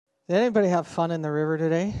Did anybody have fun in the river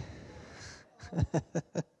today?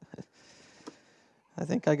 I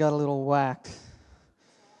think I got a little whacked.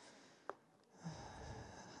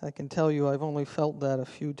 I can tell you I've only felt that a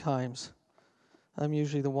few times. I'm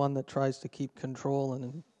usually the one that tries to keep control,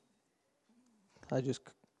 and I just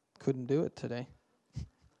couldn't do it today.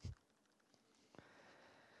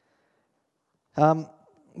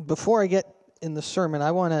 Before I get in the sermon,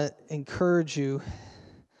 I want to encourage you.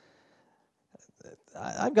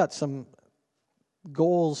 I've got some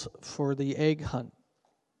goals for the egg hunt.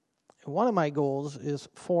 One of my goals is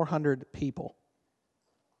 400 people.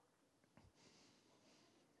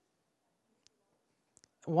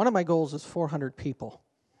 One of my goals is 400 people.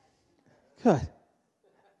 Good.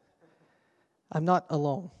 I'm not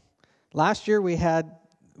alone. Last year we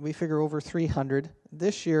figure over 300.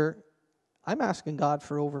 This year, I'm asking God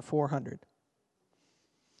for over 400.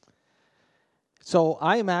 So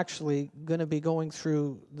I am actually going to be going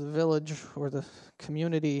through the village or the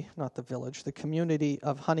community, not the village, the community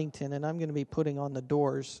of Huntington, and I'm going to be putting on the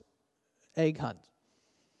doors egg hunt.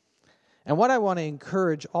 And what I want to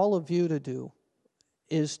encourage all of you to do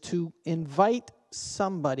is to invite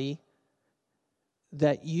somebody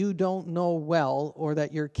that you don't know well or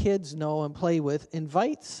that your kids know and play with.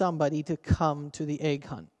 Invite somebody to come to the egg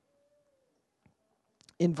hunt.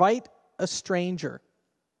 Invite a stranger.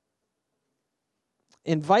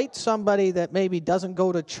 Invite somebody that maybe doesn't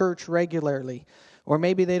go to church regularly, or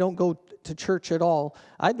maybe they don't go to church at all.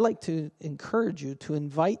 I'd like to encourage you to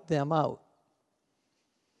invite them out.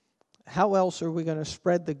 How else are we going to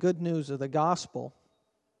spread the good news of the gospel?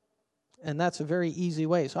 And that's a very easy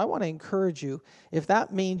way. So I want to encourage you, if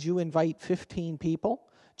that means you invite 15 people,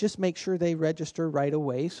 just make sure they register right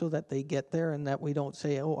away so that they get there and that we don't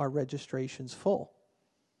say, oh, our registration's full.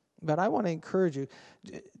 But I want to encourage you.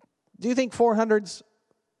 Do you think 400's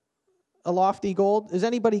a lofty goal? Is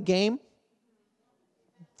anybody game?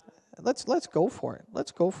 Let's go for it.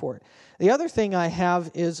 Let's go for it. The other thing I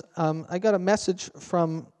have is I got a message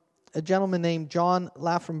from a gentleman named John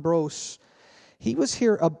Laframbrose. He was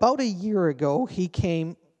here about a year ago. He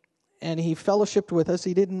came and he fellowshipped with us.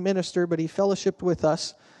 He didn't minister, but he fellowshipped with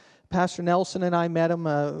us. Pastor Nelson and I met him.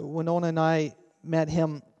 Winona and I met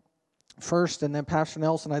him first, and then Pastor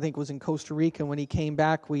Nelson, I think, was in Costa Rica. When he came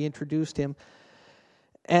back, we introduced him.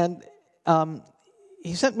 And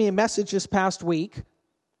he sent me a message this past week.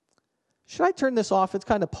 Should I turn this off? It's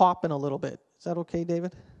kind of popping a little bit. Is that okay,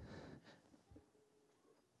 David?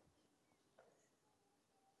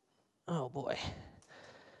 Oh, boy.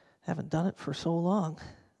 Haven't done it for so long.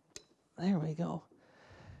 There we go.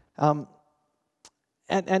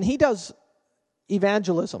 And he does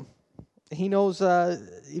evangelism. He knows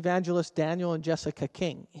evangelist Daniel and Jessica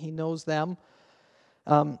King. He knows them.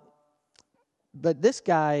 But this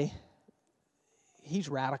guy, he's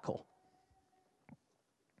radical.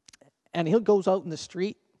 And he goes out in the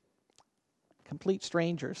street, complete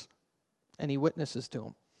strangers, and he witnesses to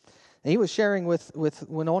them. And he was sharing with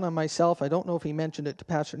Winona and myself. I don't know if he mentioned it to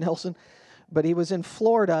Pastor Nelson, but he was in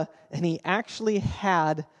Florida, and he actually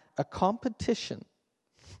had a competition.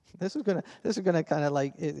 This is gonna kind of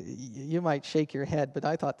like, you might shake your head, but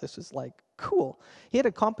I thought this was like cool. He had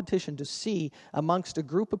a competition to see amongst a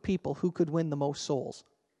group of people who could win the most souls.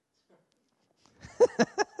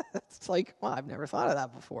 It's like, well, I've never thought of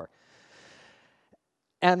that before.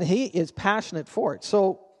 And he is passionate for it.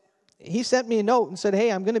 So he sent me a note and said,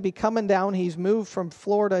 hey, I'm going to be coming down. He's moved from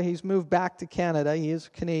Florida. He's moved back to Canada. He is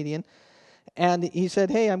Canadian. And he said,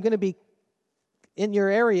 hey, I'm going to be in your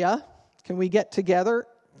area. Can we get together?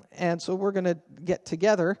 And so we're going to get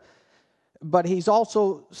together. But he's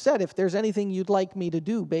also said, if there's anything you'd like me to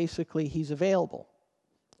do, basically he's available.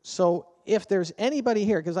 So if there's anybody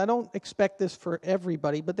here, because I don't expect this for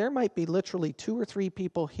everybody, but there might be literally 2 or 3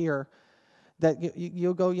 people here that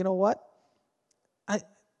you'll go, you know what?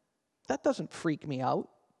 That doesn't freak me out.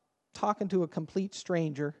 Talking to a complete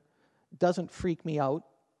stranger doesn't freak me out.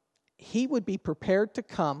 He would be prepared to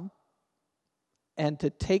come and to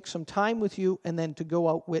take some time with you and then to go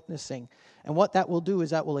out witnessing. And what that will do is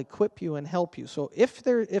that will equip you and help you. So if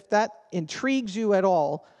that intrigues you at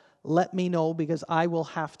all, let me know, because I will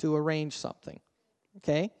have to arrange something.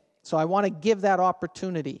 Okay? So I want to give that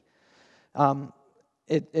opportunity.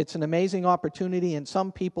 It's an amazing opportunity, and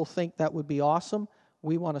some people think that would be awesome.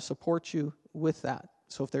 We want to support you with that.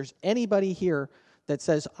 So if there's anybody here that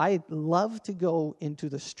says, I'd love to go into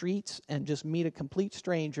the streets and just meet a complete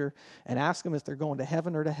stranger and ask them if they're going to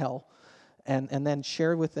heaven or to hell, and then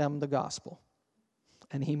share with them the gospel.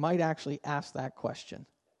 And he might actually ask that question.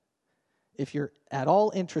 If you're at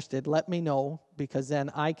all interested, let me know, because then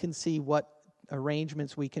I can see what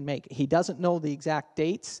arrangements we can make. He doesn't know the exact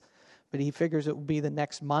dates, but he figures it will be the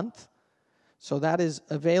next month. So that is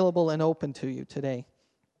available and open to you today.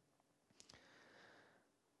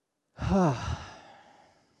 Now,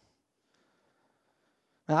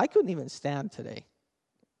 I couldn't even stand today.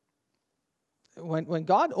 When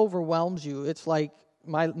God overwhelms you, it's like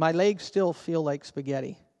my legs still feel like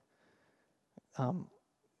spaghetti.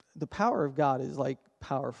 The power of God is like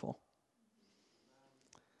powerful.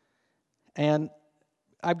 And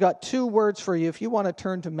I've got 2 words for you. If you want to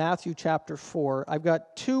turn to Matthew chapter 4, I've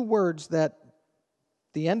got 2 words that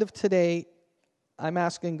the end of today, I'm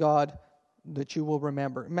asking God that you will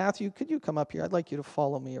remember. Matthew, could you come up here? I'd like you to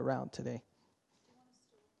follow me around today.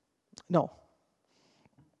 No.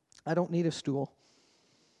 I don't need a stool.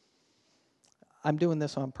 I'm doing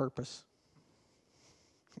this on purpose.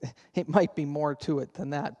 It might be more to it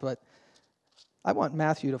than that, but I want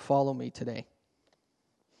Matthew to follow me today.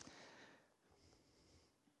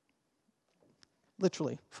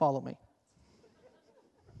 Literally, follow me.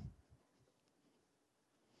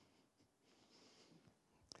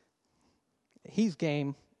 He's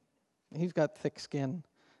game. He's got thick skin.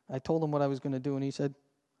 I told him what I was going to do, and he said,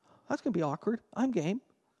 that's going to be awkward. I'm game.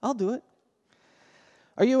 I'll do it.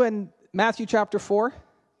 Are you in Matthew chapter 4? Do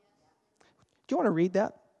you want to read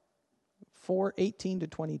that? 4:18 to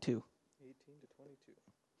 22. 18 to 22.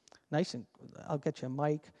 Nice, and I'll get you a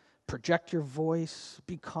mic. Project your voice.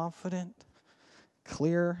 Be confident.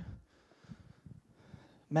 Clear.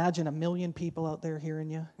 Imagine 1 million people out there hearing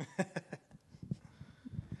you.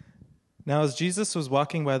 Now as Jesus was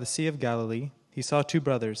walking by the Sea of Galilee, he saw 2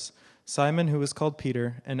 brothers, Simon, who was called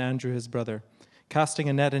Peter, and Andrew his brother, casting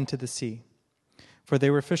a net into the sea, for they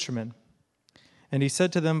were fishermen. And he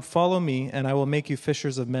said to them, "Follow me, and I will make you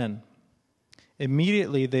fishers of men."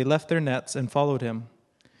 Immediately they left their nets and followed him.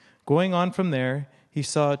 Going on from there, he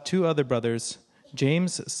saw 2 other brothers,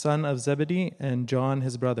 James, son of Zebedee, and John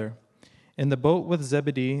his brother. In the boat with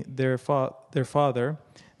Zebedee, their father,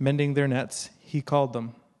 mending their nets, he called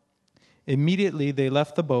them. Immediately they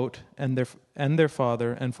left the boat and their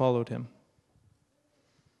father and followed him.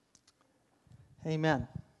 Amen.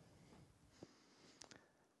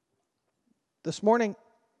 This morning,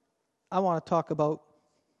 I want to talk about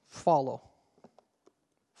follow.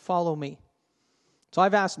 Follow me. So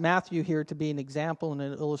I've asked Matthew here to be an example and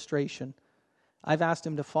an illustration. I've asked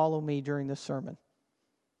him to follow me during this sermon.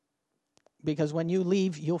 Because when you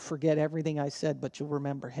leave, you'll forget everything I said, but you'll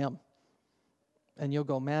remember him. And you'll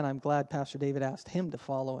go, man, I'm glad Pastor David asked him to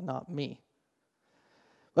follow and not me.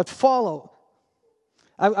 But follow.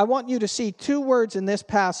 I want you to see 2 words in this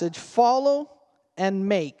passage, follow and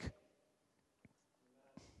make.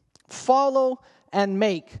 Follow and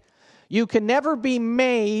make. You can never be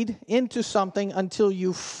made into something until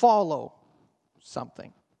you follow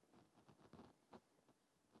something.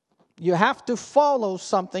 You have to follow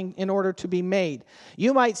something in order to be made.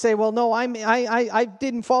 You might say, well, no, I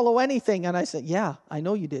didn't follow anything. And I said, yeah, I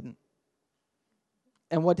know you didn't.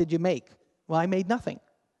 And what did you make? Well, I made nothing.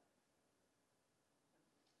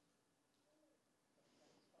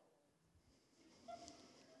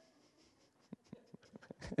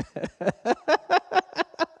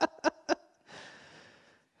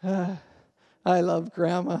 I love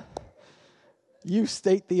Grandma. You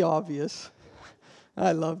state the obvious.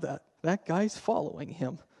 I love that. That guy's following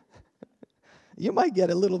him. You might get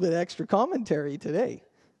a little bit extra commentary today.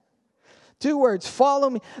 2 words, follow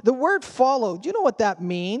me. The word follow, do you know what that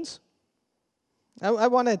means?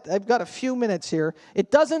 I've got a few minutes here. It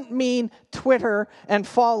doesn't mean Twitter and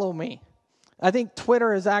follow me. I think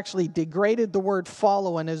Twitter has actually degraded the word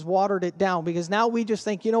follow and has watered it down, because now we just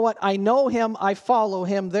think, you know what, I know him, I follow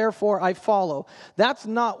him, therefore I follow. That's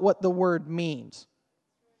not what the word means.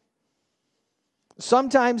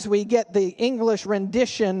 Sometimes we get the English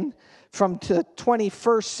rendition from the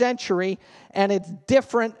 21st century, and it's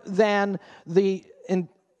different than the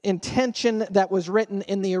intention that was written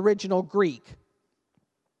in the original Greek.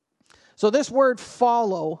 So this word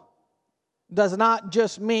follow does not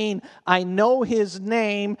just mean I know his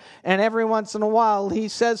name, and every once in a while he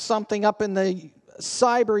says something up in the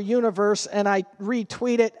cyber universe and I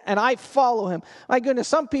retweet it and I follow him. My goodness,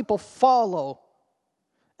 some people follow.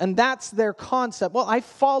 And that's their concept. Well, I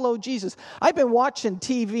follow Jesus. I've been watching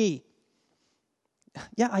TV.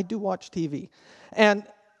 Yeah, I do watch TV. And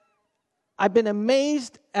I've been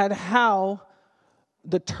amazed at how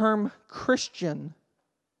the term Christian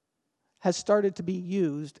has started to be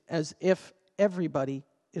used as if everybody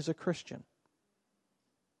is a Christian.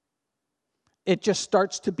 It just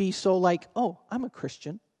starts to be so like, oh, I'm a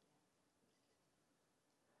Christian.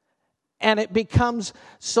 And it becomes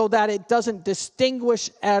so that it doesn't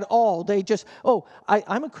distinguish at all. They just, oh,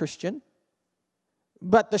 I'm a Christian.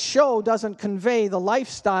 but the show doesn't convey the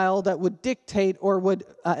lifestyle that would dictate or would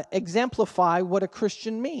exemplify what a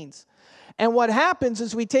Christian means. And what happens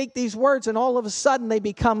is we take these words and all of a sudden they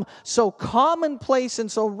become so commonplace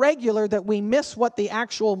and so regular that we miss what the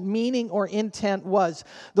actual meaning or intent was.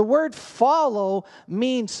 The word follow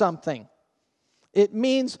means something. It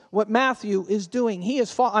means what Matthew is doing. He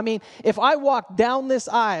is if I walked down this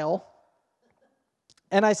aisle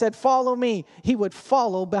and I said, follow me, he would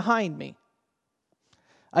follow behind me.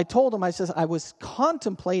 I told him, I was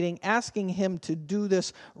contemplating asking him to do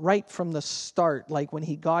this right from the start, like when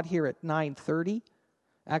he got here at 9:30.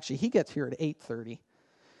 Actually, he gets here at 8:30.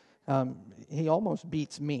 He almost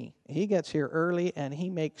beats me. He gets here early, and he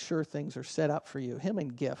makes sure things are set up for you. Him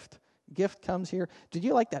and Gift. Gift comes here. Did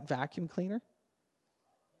you like that vacuum cleaner?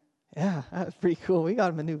 Yeah, that was pretty cool. We got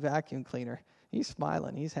him a new vacuum cleaner. He's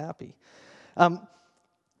smiling. He's happy.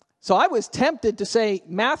 So I was tempted to say,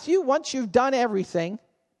 Matthew, once you've done everything,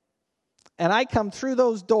 and I come through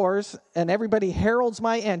those doors and everybody heralds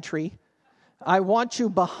my entry, I want you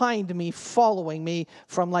behind me, following me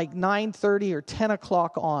from like 9:30 or 10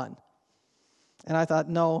 o'clock on. And I thought,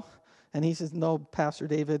 no. And he says, no, Pastor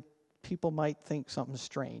David, people might think something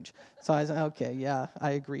strange. So I said, okay, yeah,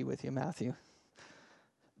 I agree with you, Matthew.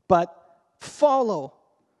 But follow.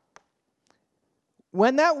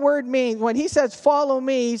 When that word means, when he says follow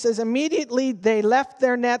me, he says immediately they left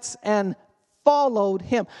their nets and followed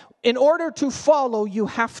him. In order to follow, you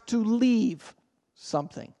have to leave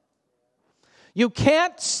something. You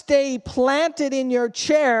can't stay planted in your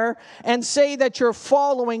chair and say that you're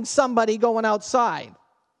following somebody going outside.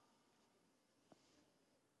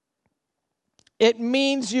 It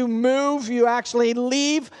means you move, you actually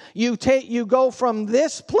leave, you go from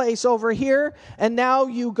this place over here, and now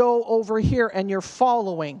you go over here and you're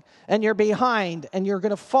following, and you're behind, and you're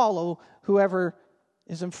going to follow whoever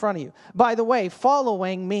is in front of you. By the way,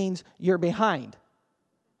 following means you're behind.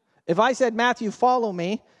 If I said, Matthew, follow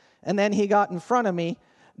me, and then he got in front of me,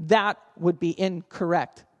 that would be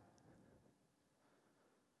incorrect.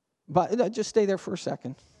 But just stay there for a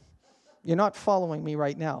second. You're not following me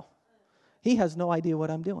right now. He has no idea what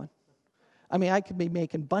I'm doing. I could be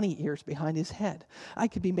making bunny ears behind his head. I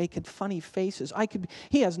could be making funny faces.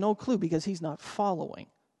 He has no clue because he's not following.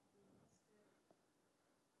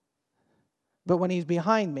 But when he's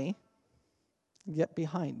behind me, get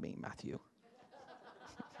behind me, Matthew.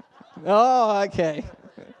 Oh, okay.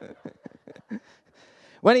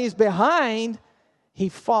 When he's behind, he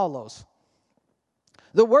follows.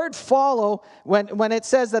 The word follow, when it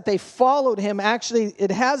says that they followed him, actually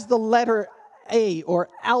it has the letter A or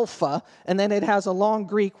alpha, and then it has a long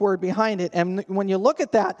Greek word behind it. And when you look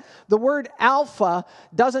at that, the word alpha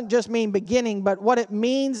doesn't just mean beginning, but what it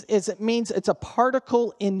means is it's a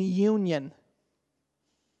particle in union.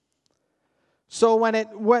 So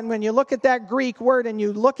when you look at that Greek word and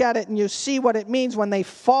you look at it and you see what it means when they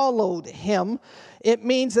followed him, it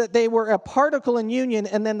means that they were a particle in union.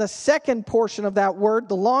 And then the second portion of that word,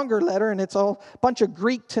 the longer letter, and it's a bunch of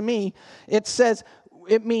Greek to me,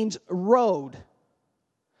 it means road.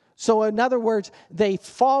 So in other words, they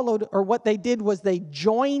followed, or what they did was they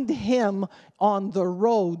joined him on the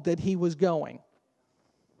road that he was going.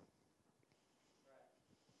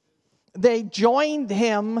 They joined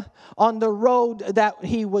him on the road that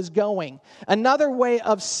he was going. Another way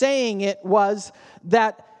of saying it was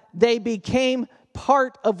that they became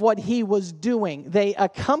part of what he was doing. They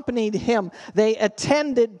accompanied him. They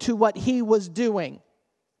attended to what he was doing.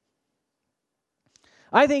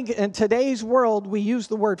 I think in today's world, we use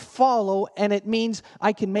the word follow, and it means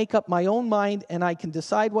I can make up my own mind and I can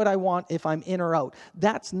decide what I want if I'm in or out.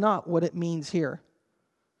 That's not what it means here.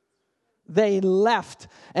 They left.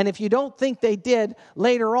 And if you don't think they did,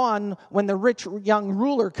 later on, when the rich young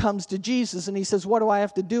ruler comes to Jesus and he says, what do I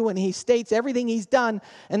have to do? And he states everything he's done.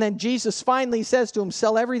 And then Jesus finally says to him,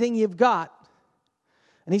 sell everything you've got.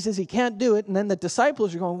 And he says he can't do it. And then the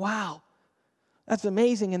disciples are going, wow, that's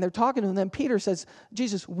amazing. And they're talking to him. And then Peter says,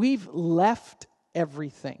 Jesus, we've left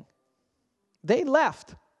everything. They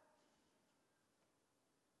left.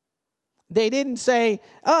 They didn't say,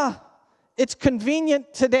 it's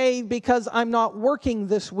convenient today because I'm not working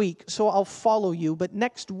this week, so I'll follow you. But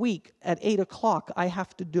next week at 8 o'clock, I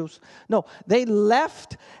have to do... No, they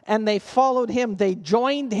left and they followed him. They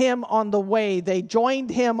joined him on the way. They joined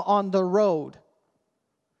him on the road.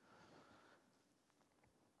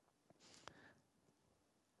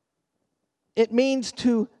 It means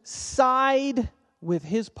to side with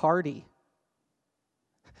his party.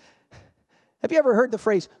 Have you ever heard the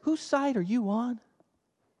phrase, whose side are you on?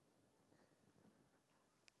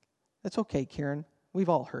 That's okay, Karen. We've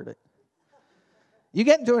all heard it. You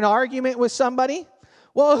get into an argument with somebody.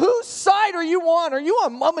 Well, whose side are you on? Are you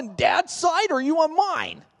on mom and dad's side or are you on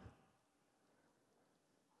mine?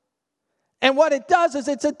 And what it does is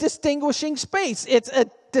it's a distinguishing space. It's a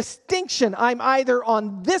distinction. I'm either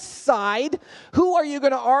on this side. Who are you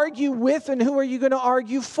going to argue with and who are you going to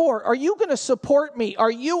argue for? Are you going to support me?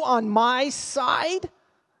 Are you on my side?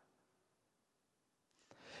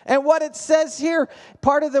 And what it says here,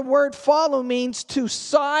 part of the word follow means to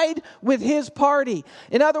side with his party.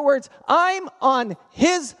 In other words, I'm on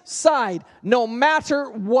his side no matter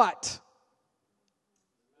what.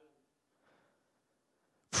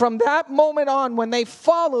 From that moment on, when they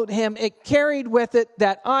followed him, it carried with it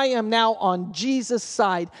that I am now on Jesus'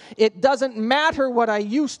 side. It doesn't matter what I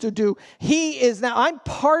used to do. He is now, I'm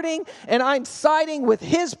parting and I'm siding with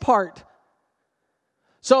his part.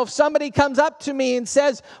 So if somebody comes up to me and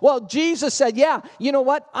says, well, Jesus said, yeah, you know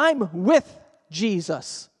what? I'm with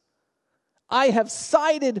Jesus. I have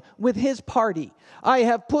sided with his party. I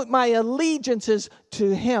have put my allegiances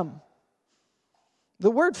to him.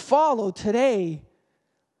 The word follow today,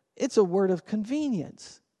 it's a word of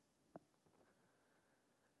convenience.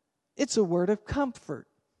 It's a word of comfort.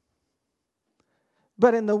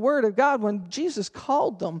 But in the Word of God, when Jesus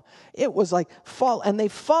called them, it was like follow, and they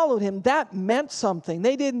followed him. That meant something.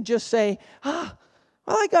 They didn't just say, well,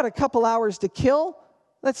 I got a couple hours to kill.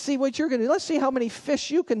 Let's see what you're going to do. Let's see how many fish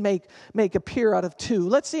you can make appear out of two.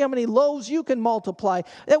 Let's see how many loaves you can multiply.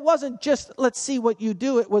 It wasn't just, let's see what you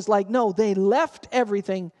do. It was like, no, they left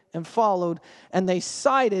everything and followed, and they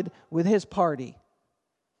sided with his party.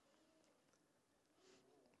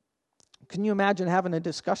 Can you imagine having a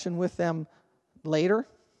discussion with them later?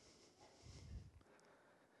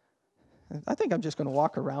 I think I'm just going to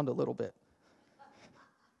walk around a little bit.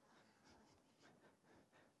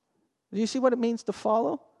 Do you see what it means to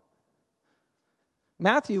follow?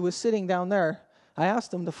 Matthew was sitting down there. I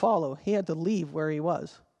asked him to follow. He had to leave where he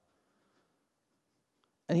was.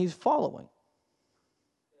 And he's following.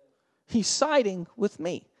 He's siding with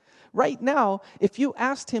me. Right now, if you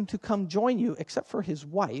asked him to come join you, except for his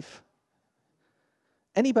wife,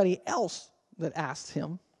 anybody else that asked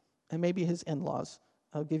him, and maybe his in-laws,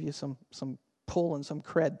 I'll give you some pull and some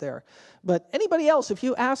cred there. But anybody else, if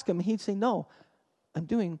you ask him, he'd say, no, I'm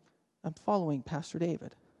following Pastor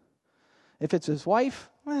David. If it's his wife,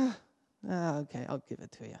 okay, I'll give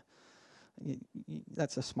it to you.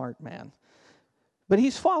 That's a smart man. But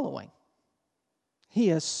he's following. He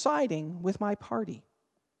is siding with my party.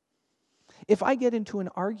 If I get into an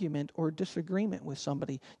argument or disagreement with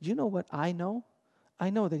somebody, do you know what I know? I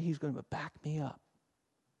know that he's going to back me up.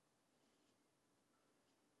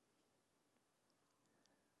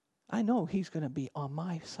 I know he's going to be on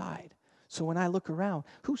my side. So when I look around,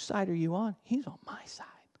 whose side are you on? He's on my side.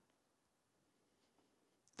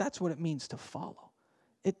 That's what it means to follow.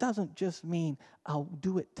 It doesn't just mean I'll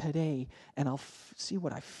do it today and I'll see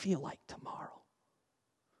what I feel like tomorrow.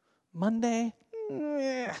 Monday,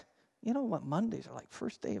 you know what Mondays are like?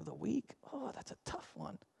 First day of the week. Oh, that's a tough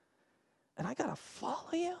one. And I got to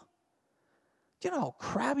follow you? Do you know how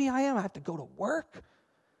crabby I am? I have to go to work.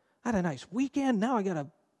 I had a nice weekend. Now I got to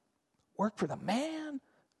work for the man.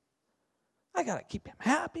 I got to keep him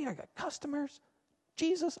happy. I got customers.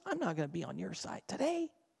 Jesus, I'm not going to be on your side today.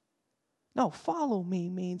 No, follow me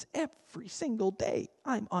means every single day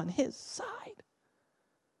I'm on his side.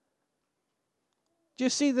 Do you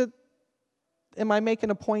see that? Am I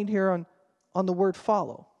making a point here on the word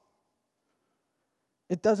follow?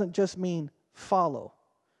 It doesn't just mean follow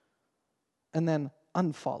and then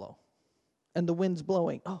unfollow. And the wind's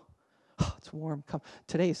blowing. Oh, it's warm.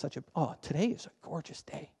 Today is a gorgeous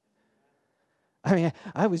day. I mean,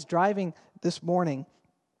 I was driving this morning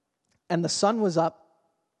and the sun was up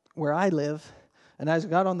where I live. And as I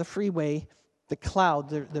got on the freeway, the cloud,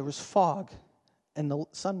 there was fog and the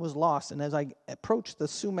sun was lost. And as I approached the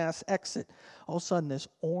Sumas exit, all of a sudden this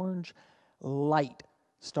orange light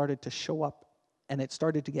started to show up. And it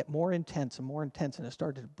started to get more intense, and it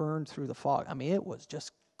started to burn through the fog. I mean, it was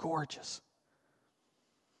just gorgeous.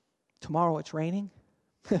 Tomorrow it's raining,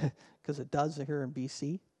 because it does here in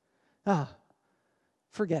BC.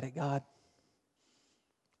 Forget it, God.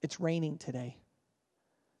 It's raining today.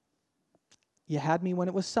 You had me when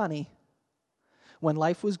it was sunny, when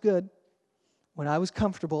life was good, when I was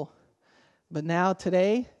comfortable. But now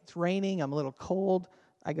today, it's raining, I'm a little cold.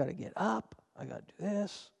 I got to get up. I got to do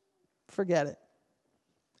this. Forget it.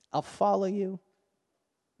 I'll follow you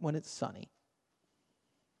when it's sunny.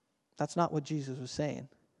 That's not what Jesus was saying.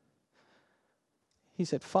 He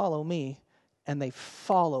said, follow me. And they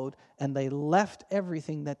followed and they left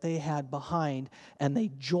everything that they had behind and they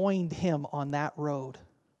joined him on that road.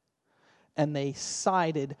 And they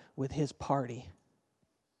sided with his party.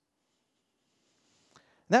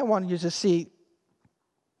 That one you just see.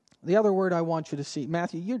 The other word I want you to see.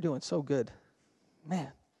 Matthew, you're doing so good. Man.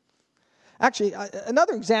 Actually,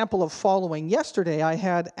 another example of following. Yesterday I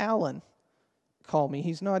had Alan call me.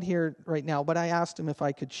 He's not here right now, but I asked him if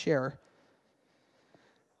I could share.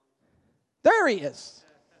 There he is.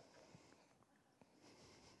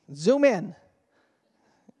 Zoom in.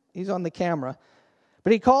 He's on the camera.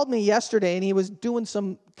 But he called me yesterday, and he was doing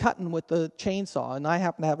some cutting with the chainsaw, and I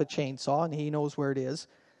happen to have a chainsaw, and he knows where it is.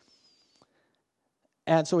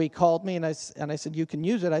 And so he called me, and I said, you can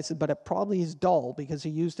use it. I said, but it probably is dull, because he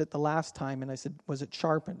used it the last time. And I said, was it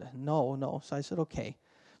sharpened? No. So I said, okay.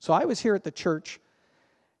 So I was here at the church,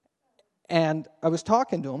 and I was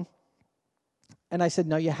talking to him, and I said,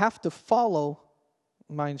 now you have to follow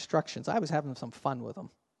my instructions. I was having some fun with him,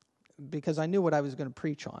 because I knew what I was going to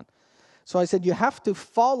preach on. So I said, you have to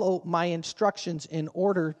follow my instructions in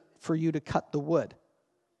order for you to cut the wood.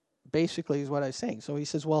 Basically is what I was saying. So he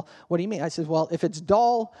says, well, what do you mean? I said, well, if it's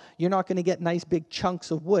dull, you're not going to get nice big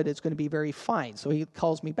chunks of wood. It's going to be very fine. So he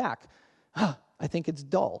calls me back. I think it's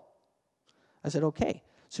dull. I said, okay.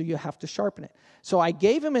 So you have to sharpen it. So I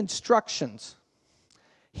gave him instructions.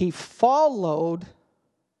 He followed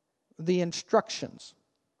the instructions.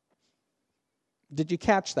 Did you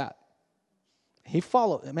catch that? He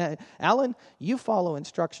followed. Man, Alan, you follow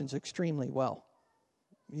instructions extremely well.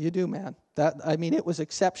 You do, man. It was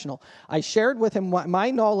exceptional. I shared with him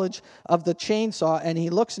my knowledge of the chainsaw, and he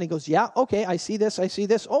looks and he goes, yeah, okay, I see this.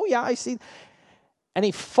 Oh, yeah, I see. And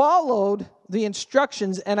he followed the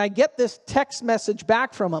instructions, and I get this text message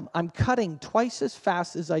back from him. I'm cutting twice as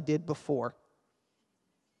fast as I did before.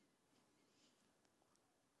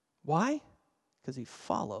 Why? Because he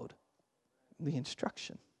followed the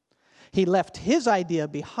instruction. He left his idea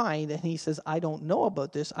behind, and he says, I don't know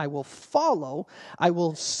about this. I will follow. I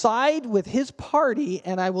will side with his party,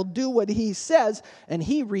 and I will do what he says, and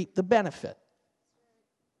he reaped the benefit.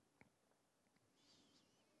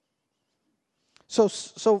 So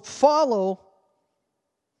follow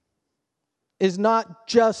is not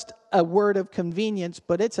just a word of convenience,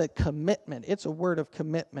 but it's a commitment. It's a word of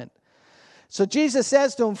commitment. So Jesus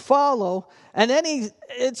says to him, follow, and then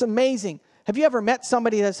it's amazing. Have you ever met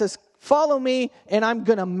somebody that says, follow me and I'm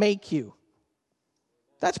going to make you?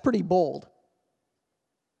 That's pretty bold.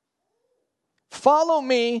 Follow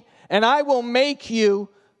me and I will make you.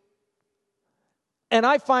 And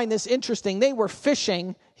I find this interesting. They were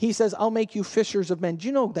fishing. He says, I'll make you fishers of men. Do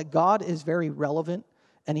you know that God is very relevant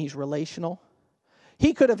and he's relational?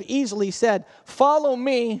 He could have easily said, follow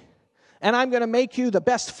me and I'm going to make you the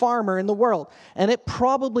best farmer in the world. And it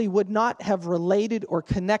probably would not have related or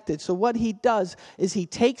connected. So what he does is he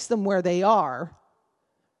takes them where they are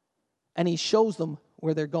and he shows them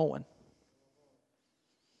where they're going.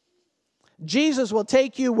 Jesus will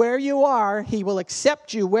take you where you are. He will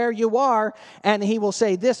accept you where you are. And he will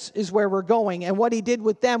say, this is where we're going. And what he did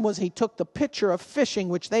with them was he took the picture of fishing,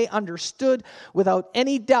 which they understood without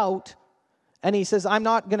any doubt. And he says, I'm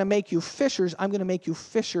not going to make you fishers. I'm going to make you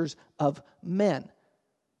fishers of men.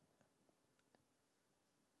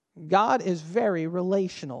 God is very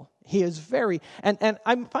relational. He is very, and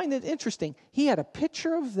I find it interesting. He had a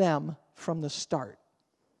picture of them from the start.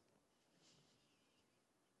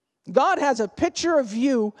 God has a picture of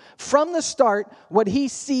you from the start, what he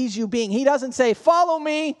sees you being. He doesn't say, follow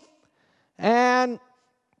me, and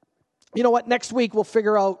you know what, next week we'll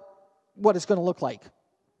figure out what it's going to look like.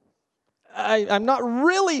 I'm not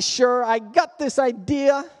really sure. I got this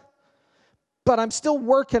idea, but I'm still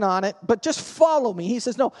working on it. But just follow me. He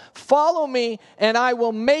says, no, follow me and I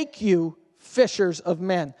will make you fishers of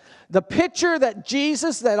men. The picture that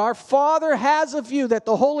Jesus, that our Father has of you, that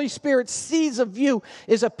the Holy Spirit sees of you,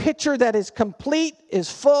 is a picture that is complete, is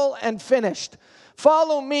full and finished.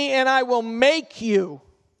 Follow me and I will make you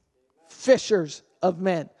fishers of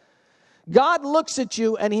men. God looks at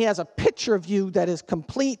you and he has a picture of you that is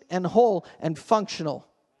complete and whole and functional.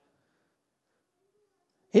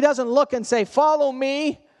 He doesn't look and say, follow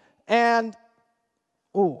me, and,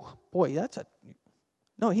 oh, boy,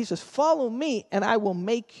 no, he says, follow me and I will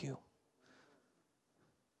make you.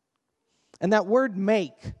 And that word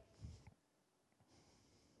make,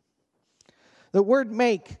 the word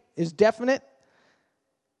make is definite.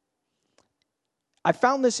 I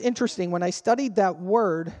found this interesting when I studied that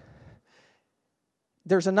word.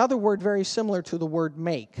 There's another word very similar to the word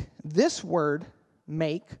make. This word,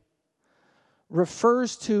 make,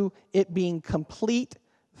 refers to it being complete,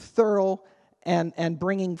 thorough, and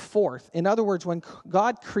bringing forth. In other words, when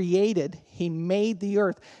God created, he made the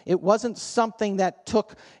earth. It wasn't something that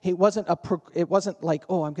took, it wasn't like,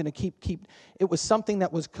 oh, I'm going to keep. It was something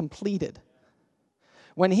that was completed.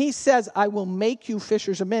 When he says, I will make you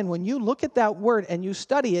fishers of men, when you look at that word and you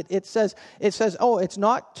study it, it says, oh, it's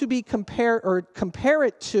not to be compared or compare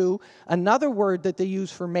it to another word that they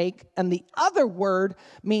use for make. And the other word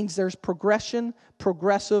means there's progression,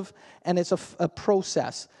 progressive, and it's a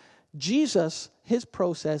process. Jesus, his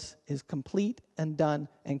process is complete and done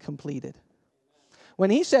and completed. When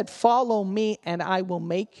he said, follow me and I will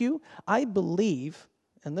make you, I believe,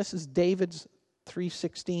 and this is David's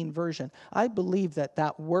 3:16 version, I believe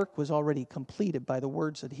that work was already completed by the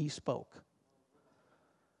words that he spoke.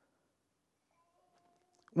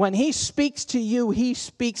 When he speaks to you, he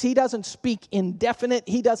doesn't speak indefinite,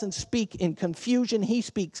 he doesn't speak in confusion, he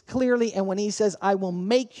speaks clearly, and when he says, I will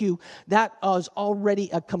make you, that is already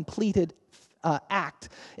a completed act.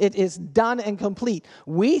 It is done and complete.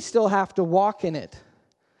 We still have to walk in it.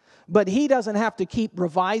 But he doesn't have to keep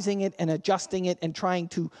revising it and adjusting it and trying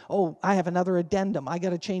to, I have another addendum. I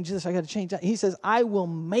got to change this. I got to change that. He says, I will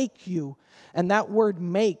make you. And that word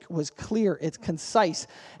make was clear. It's concise.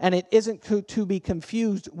 And it isn't to be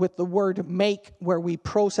confused with the word make, where we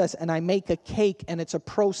process and I make a cake and it's a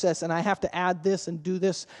process and I have to add this and do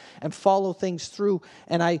this and follow things through.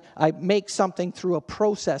 And I make something through a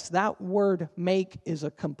process. That word make is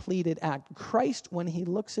a completed act. Christ, when he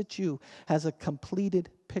looks at you, has a completed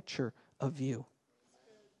picture of you.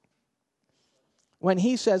 When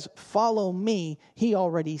he says, follow me, he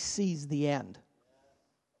already sees the end.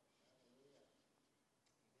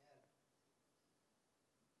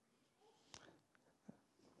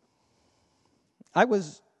 I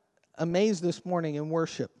was amazed this morning in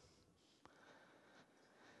worship.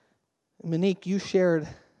 Monique, you shared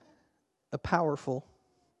a powerful,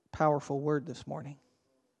 powerful word this morning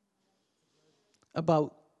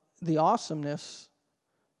about the awesomeness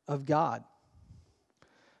of God,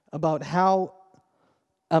 about how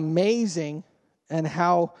amazing and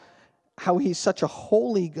how he's such a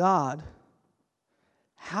holy God.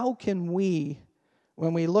 How can we,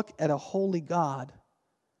 when we look at a holy God,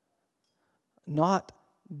 not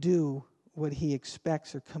do what he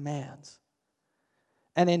expects or commands?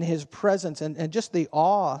 And in his presence, and just the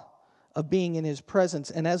awe of being in his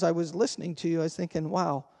presence. And as I was listening to you, I was thinking,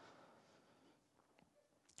 wow,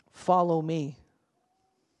 follow me.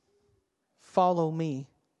 Follow me.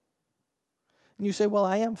 And you say, well,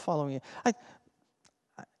 I am following you.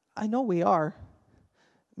 I know we are,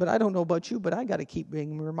 but I don't know about you, but I got to keep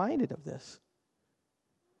being reminded of this.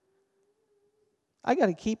 I got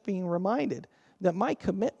to keep being reminded that my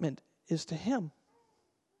commitment is to him.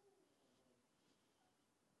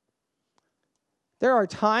 There are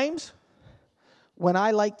times when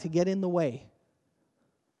I like to get in the way.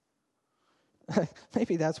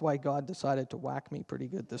 Maybe that's why God decided to whack me pretty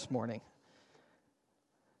good this morning.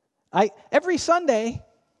 Every Sunday,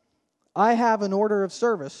 I have an order of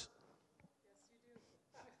service.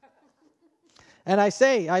 And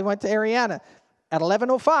I went to Ariana at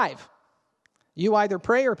 11:05. You either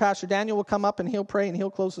pray or Pastor Daniel will come up and he'll pray and he'll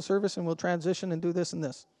close the service and we'll transition and do this and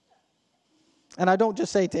this. And I don't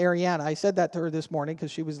just say it to Ariana. I said that to her this morning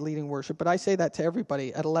because she was leading worship, but I say that to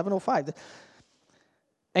everybody at 11:05.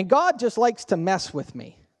 And God just likes to mess with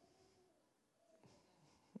me.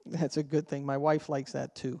 That's a good thing. My wife likes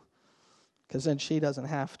that too, because then she doesn't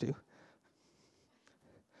have to.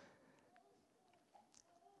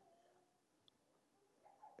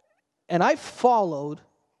 And I followed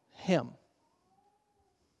him.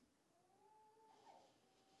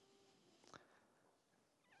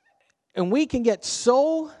 And we can get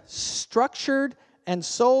so structured and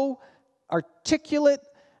so articulate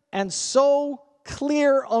and so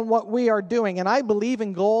clear on what we are doing. And I believe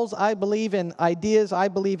in goals. I believe in ideas. I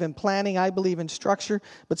believe in planning. I believe in structure.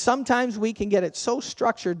 But sometimes we can get it so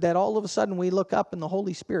structured that all of a sudden we look up and the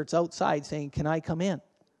Holy Spirit's outside saying, can I come in?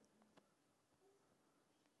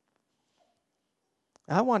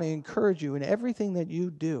 I want to encourage you in everything that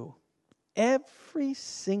you do, every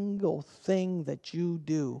single thing that you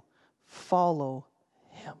do, follow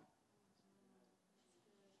him.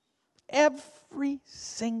 Every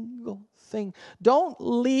single thing. Don't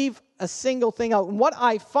leave a single thing out. And what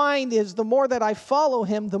I find is the more that I follow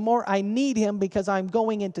him, the more I need him, because I'm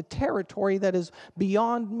going into territory that is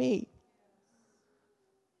beyond me.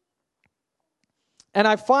 And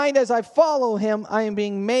I find as I follow him, I am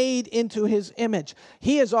being made into his image.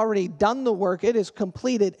 He has already done the work. It is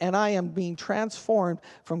completed, and I am being transformed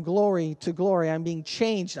from glory to glory. I'm being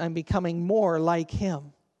changed. I'm becoming more like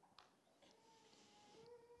him.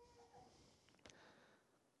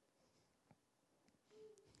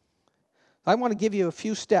 I want to give you a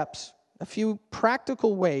few steps, a few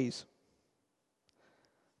practical ways,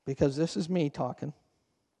 because this is me talking.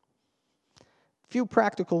 A few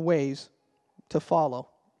practical ways to follow.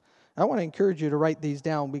 I want to encourage you to write these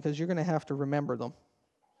down because you're going to have to remember them.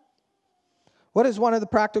 What is one of the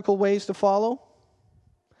practical ways to follow?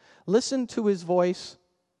 Listen to his voice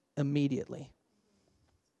immediately.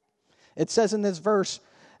 It says in this verse,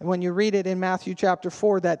 and when you read it in Matthew chapter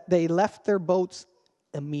 4, that they left their boats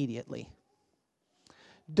immediately.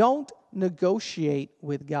 Don't negotiate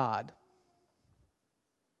with God.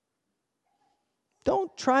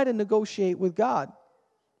 Don't try to negotiate with God.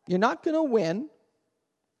 You're not going to win.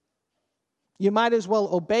 You might as well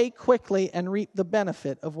obey quickly and reap the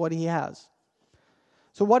benefit of what he has.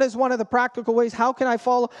 So what is one of the practical ways? How can I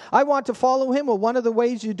follow? I want to follow him. Well, one of the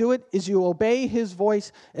ways you do it is you obey his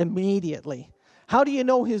voice immediately. How do you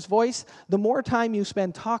know his voice? The more time you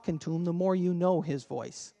spend talking to him, the more you know his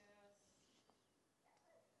voice.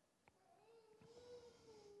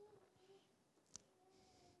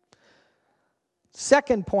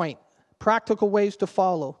 Second point, practical ways to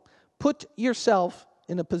follow. Put yourself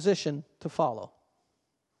in a position to follow.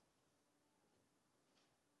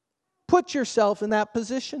 Put yourself in that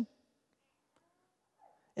position.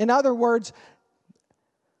 In other words,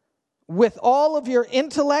 with all of your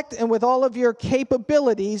intellect and with all of your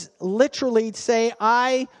capabilities, literally say,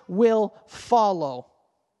 I will follow.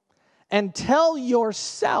 And tell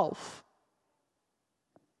yourself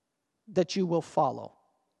that you will follow.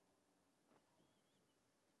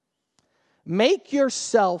 Make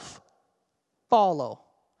yourself follow.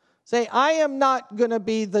 Say, I am not going to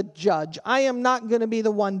be the judge. I am not going to be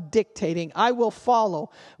the one dictating. I will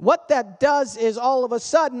follow. What that does is all of a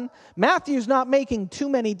sudden, Matthew's not making too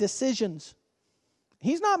many decisions.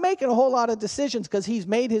 He's not making a whole lot of decisions because he's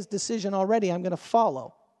made his decision already. I'm going to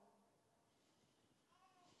follow.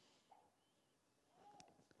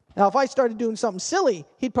 Now, if I started doing something silly,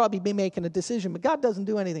 he'd probably be making a decision. But God doesn't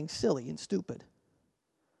do anything silly and stupid.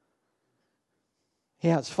 He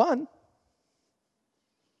has fun.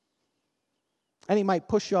 And he might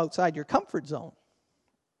push you outside your comfort zone.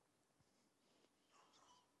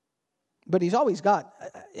 But he's always got,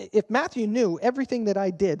 if Matthew knew everything that I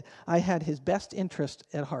did, I had his best interest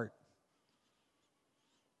at heart.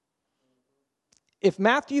 If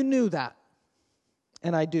Matthew knew that,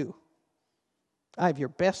 and I do, I have your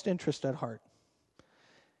best interest at heart.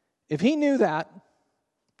 If he knew that,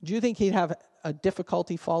 do you think he'd have a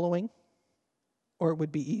difficulty following? Or it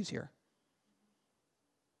would be easier?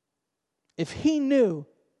 If he knew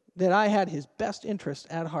that I had his best interest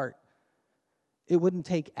at heart, it wouldn't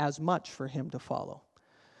take as much for him to follow.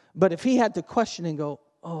 But if he had to question and go,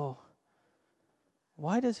 oh,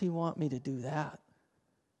 why does he want me to do that?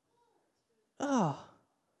 Oh,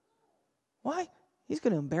 why? He's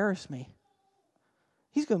going to embarrass me.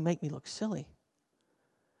 He's going to make me look silly.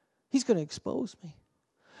 He's going to expose me.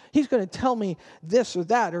 He's going to tell me this or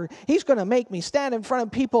that, or he's going to make me stand in front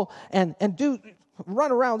of people and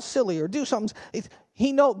run around silly or do something.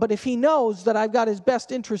 But if he knows that I've got his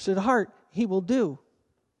best interest at heart, he will do.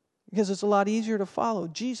 Because it's a lot easier to follow.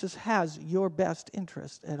 Jesus has your best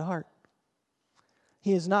interest at heart.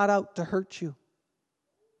 He is not out to hurt you.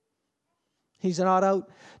 He's not out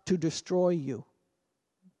to destroy you.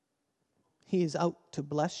 He is out to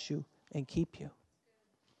bless you and keep you.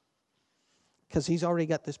 Because he's already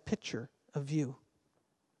got this picture of you.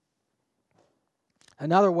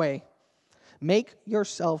 Another way, make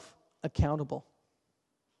yourself accountable.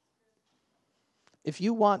 If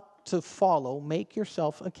you want to follow, make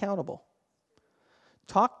yourself accountable.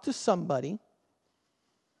 Talk to somebody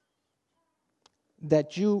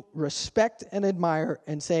that you respect and admire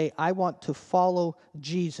and say, I want to follow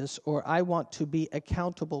Jesus, or I want to be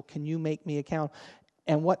accountable. Can you make me accountable?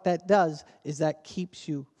 And what that does is that keeps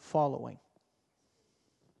you following.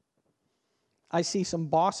 I see some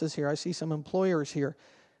bosses here. I see some employers here.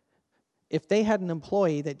 If they had an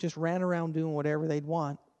employee that just ran around doing whatever they'd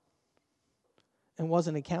want and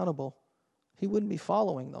wasn't accountable, he wouldn't be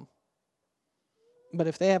following them. But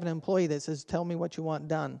if they have an employee that says, tell me what you want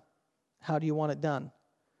done. How do you want it done?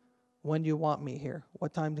 When do you want me here?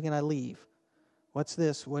 What time can I leave? What's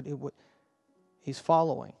this? What? He's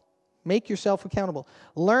following. Make yourself accountable.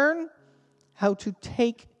 Learn how to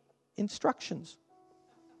take instructions.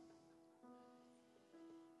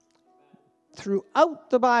 Throughout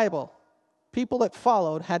the Bible, people that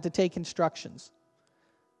followed had to take instructions.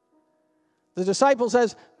 The disciple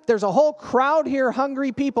says, there's a whole crowd here,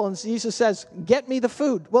 hungry people, and Jesus says, get me the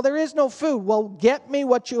food. Well, there is no food. Well, get me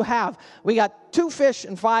what you have. We got 2 fish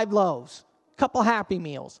and 5 loaves, a couple Happy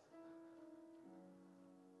Meals.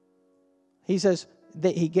 He says,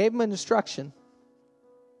 he gave them an instruction.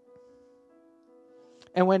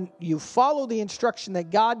 And when you follow the instruction that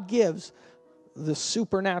God gives, the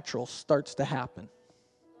supernatural starts to happen.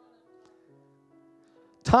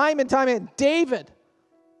 Time and time again. David.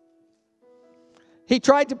 He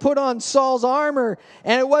tried to put on Saul's armor,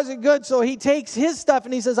 and it wasn't good, so he takes his stuff,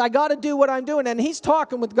 and he says, I got to do what I'm doing. And he's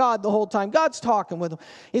talking with God the whole time. God's talking with him.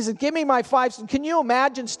 He said, give me my 5. Can you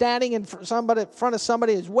imagine standing in front of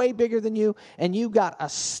somebody who's way bigger than you, and you got a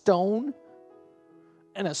stone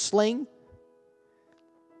and a sling?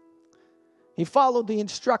 He followed the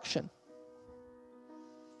instruction.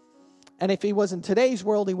 And if he was in today's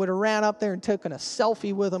world, he would have ran up there and taken a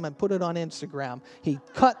selfie with him and put it on Instagram. He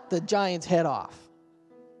cut the giant's head off.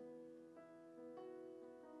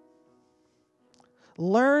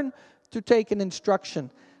 Learn to take an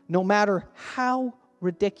instruction, no matter how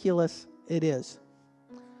ridiculous it is.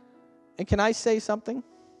 And can I say something?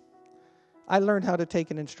 I learned how to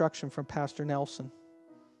take an instruction from Pastor Nelson.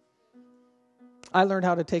 I learned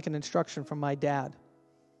how to take an instruction from my dad.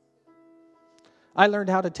 I learned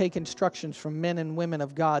how to take instructions from men and women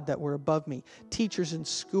of God that were above me, teachers in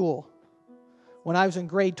school. When I was in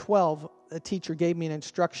grade 12, a teacher gave me an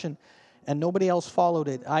instruction, and nobody else followed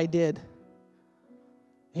it. I did.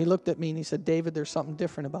 He looked at me and he said, David, there's something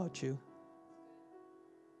different about you.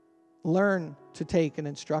 Learn to take an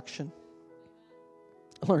instruction.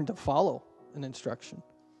 Learn to follow an instruction.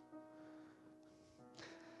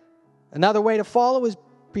 Another way to follow is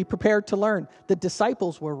be prepared to learn. The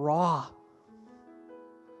disciples were raw.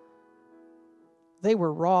 They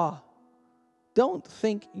were raw. Don't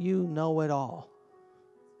think you know it all.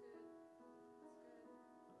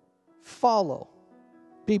 Follow.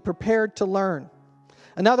 Be prepared to learn.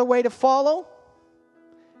 Another way to follow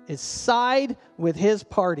is side with his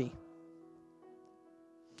party.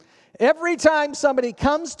 Every time somebody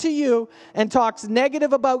comes to you and talks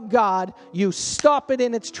negative about God, you stop it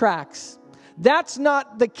in its tracks. That's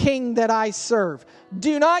not the king that I serve.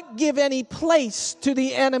 Do not give any place to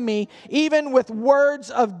the enemy, even with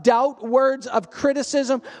words of doubt, words of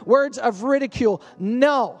criticism, words of ridicule.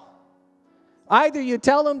 No. Either you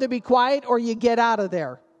tell them to be quiet or you get out of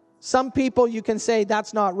there. Some people you can say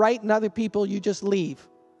that's not right, and other people you just leave.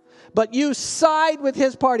 But you side with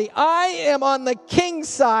his party. I am on the king's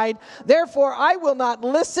side, therefore I will not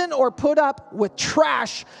listen or put up with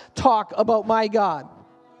trash talk about my God.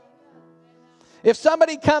 If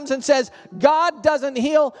somebody comes and says, God doesn't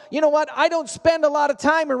heal, you know what? I don't spend a lot of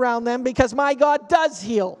time around them because my God does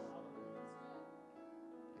heal.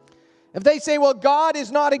 If they say, well, God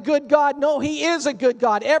is not a good God, no, he is a good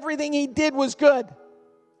God. Everything he did was good.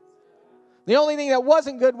 The only thing that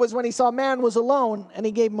wasn't good was when he saw man was alone and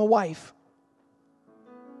he gave him a wife.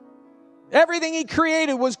 Everything he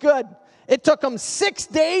created was good. It took him 6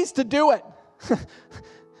 days to do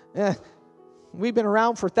it. We've been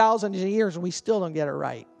around for thousands of years and we still don't get it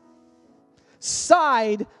right.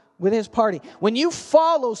 Side with his party. When you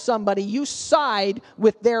follow somebody, you side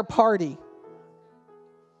with their party.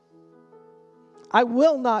 I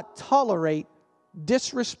will not tolerate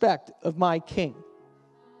disrespect of my king.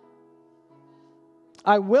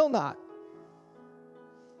 I will not.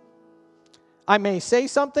 I may say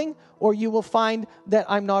something, or you will find that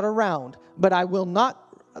I'm not around, but I will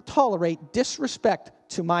not tolerate disrespect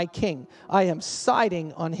to my king. I am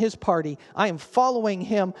siding on his party. I am following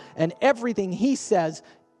him, and everything he says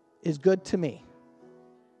is good to me.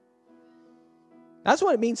 That's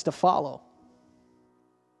what it means to follow.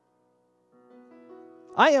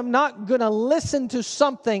 I am not going to listen to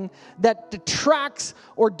something that detracts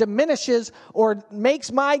or diminishes or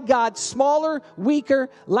makes my God smaller, weaker,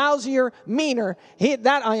 lousier, meaner.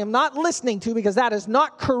 That I am not listening to, because that is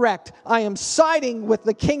not correct. I am siding with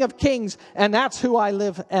the King of Kings, and that's who I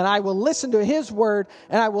live, and I will listen to his word,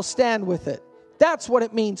 and I will stand with it. That's what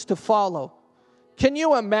it means to follow. Can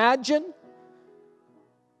you imagine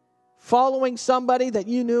following somebody that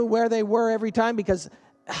you knew where they were every time because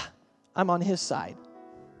I'm on his side?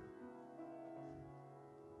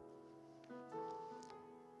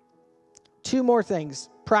 Two more things,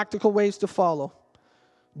 practical ways to follow.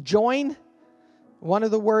 Join, one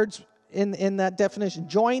of the words in that definition,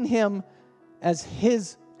 join him as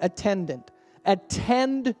his attendant.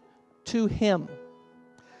 Attend to him.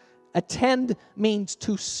 Attend means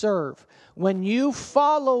to serve. When you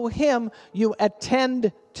follow him, you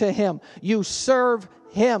attend to him. You serve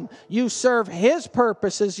him. You serve his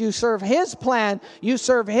purposes. You serve his plan. You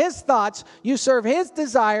serve his thoughts. You serve his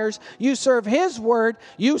desires. You serve his word.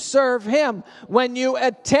 You serve him. When you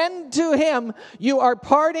attend to him, you are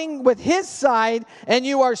parting with his side and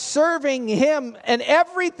you are serving him. And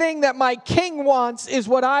everything that my king wants is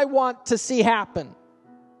what I want to see happen.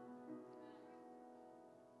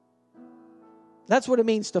 That's what it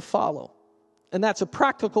means to follow. And that's a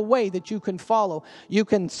practical way that you can follow. You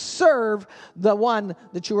can serve the one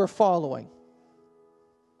that you are following.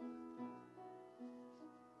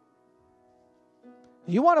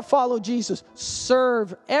 You want to follow Jesus,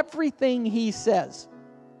 serve everything he says.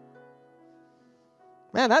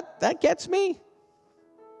 Man, that gets me.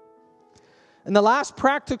 And the last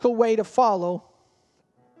practical way to follow,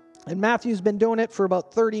 and Matthew's been doing it for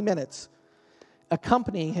about 30 minutes,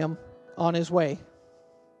 accompanying him on his way.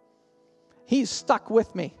 He's stuck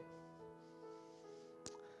with me.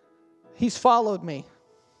 He's followed me.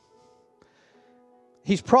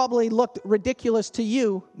 He's probably looked ridiculous to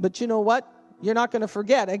you, but you know what? You're not going to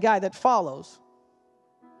forget a guy that follows.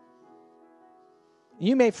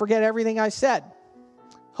 You may forget everything I said.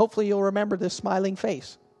 Hopefully you'll remember this smiling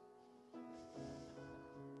face.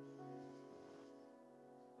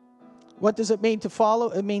 What does it mean to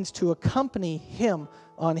follow? It means to accompany him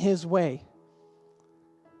on his way.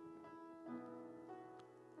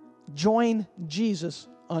 Join Jesus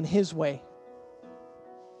on his way.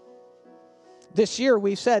 This year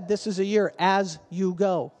we said this is a year as you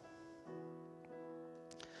go.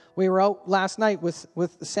 We were out last night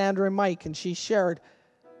with Sandra and Mike, and she shared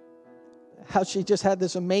how she just had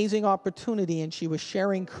this amazing opportunity, and she was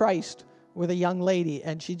sharing Christ with a young lady,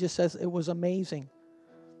 and she just says it was amazing.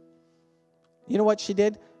 You know what she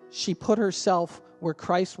did? She put herself where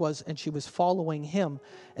Christ was, and she was following him.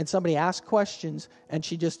 And somebody asked questions, and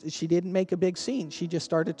she didn't make a big scene. She just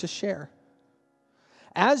started to share.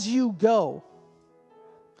 As you go,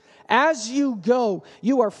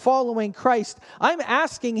 you are following Christ. I'm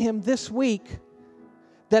asking him this week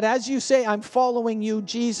that as you say, I'm following you,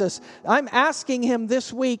 Jesus, I'm asking him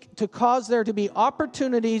this week to cause there to be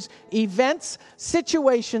opportunities, events,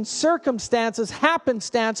 situations, circumstances,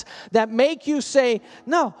 happenstance that make you say,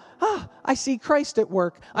 no, I see Christ at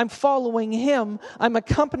work. I'm following him. I'm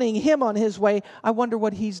accompanying him on his way. I wonder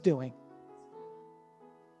what he's doing.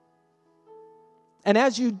 And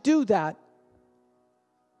as you do that,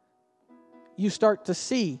 you start to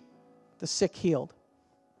see the sick healed.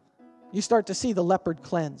 You start to see the leopard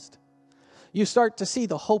cleansed. You start to see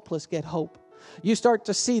the hopeless get hope. You start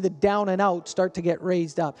to see the down and out start to get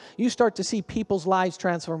raised up. You start to see people's lives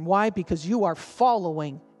transform. Why? Because you are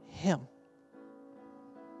following him.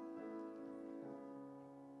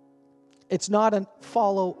 It's not a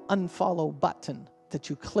follow, unfollow button that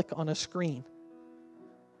you click on a screen.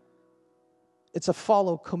 It's a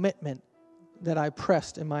follow commitment that I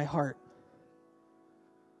pressed in my heart.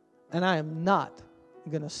 And I am not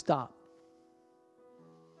going to stop.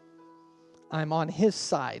 I'm on his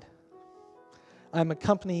side. I'm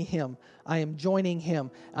accompanying him. I am joining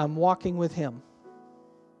him. I'm walking with him.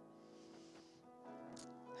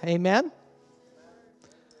 Amen?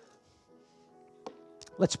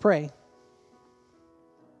 Let's pray.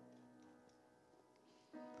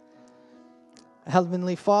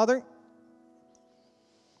 Heavenly Father,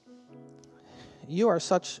 you are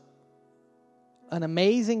such an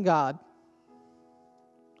amazing God,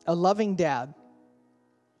 a loving dad.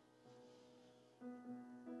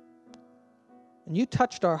 And you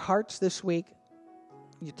touched our hearts this week.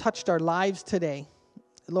 You touched our lives today.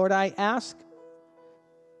 Lord, I ask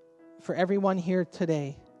for everyone here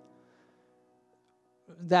today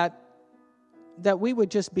that we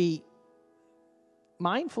would just be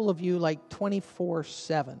mindful of you like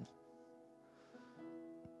 24/7.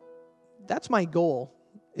 That's my goal,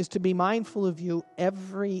 is to be mindful of you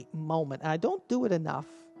every moment. And I don't do it enough.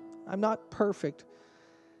 I'm not perfect.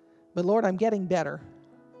 But Lord, I'm getting better.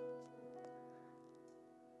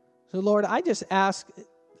 So Lord, I just ask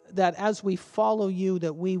that as we follow you,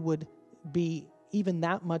 that we would be even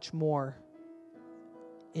that much more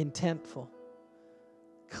intentful,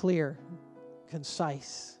 clear,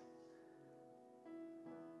 concise,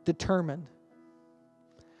 determined.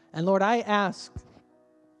 And Lord, I ask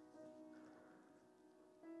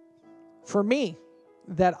for me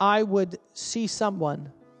that I would see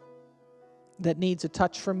someone that needs a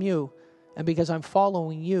touch from you, and because I'm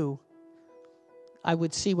following you, I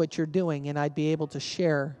would see what you're doing, and I'd be able to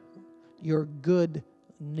share your good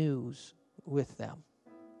news with them.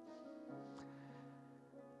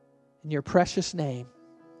 In your precious name,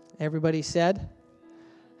 everybody said,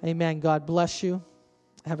 amen. God bless you.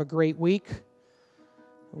 Have a great week.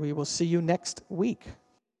 We will see you next week.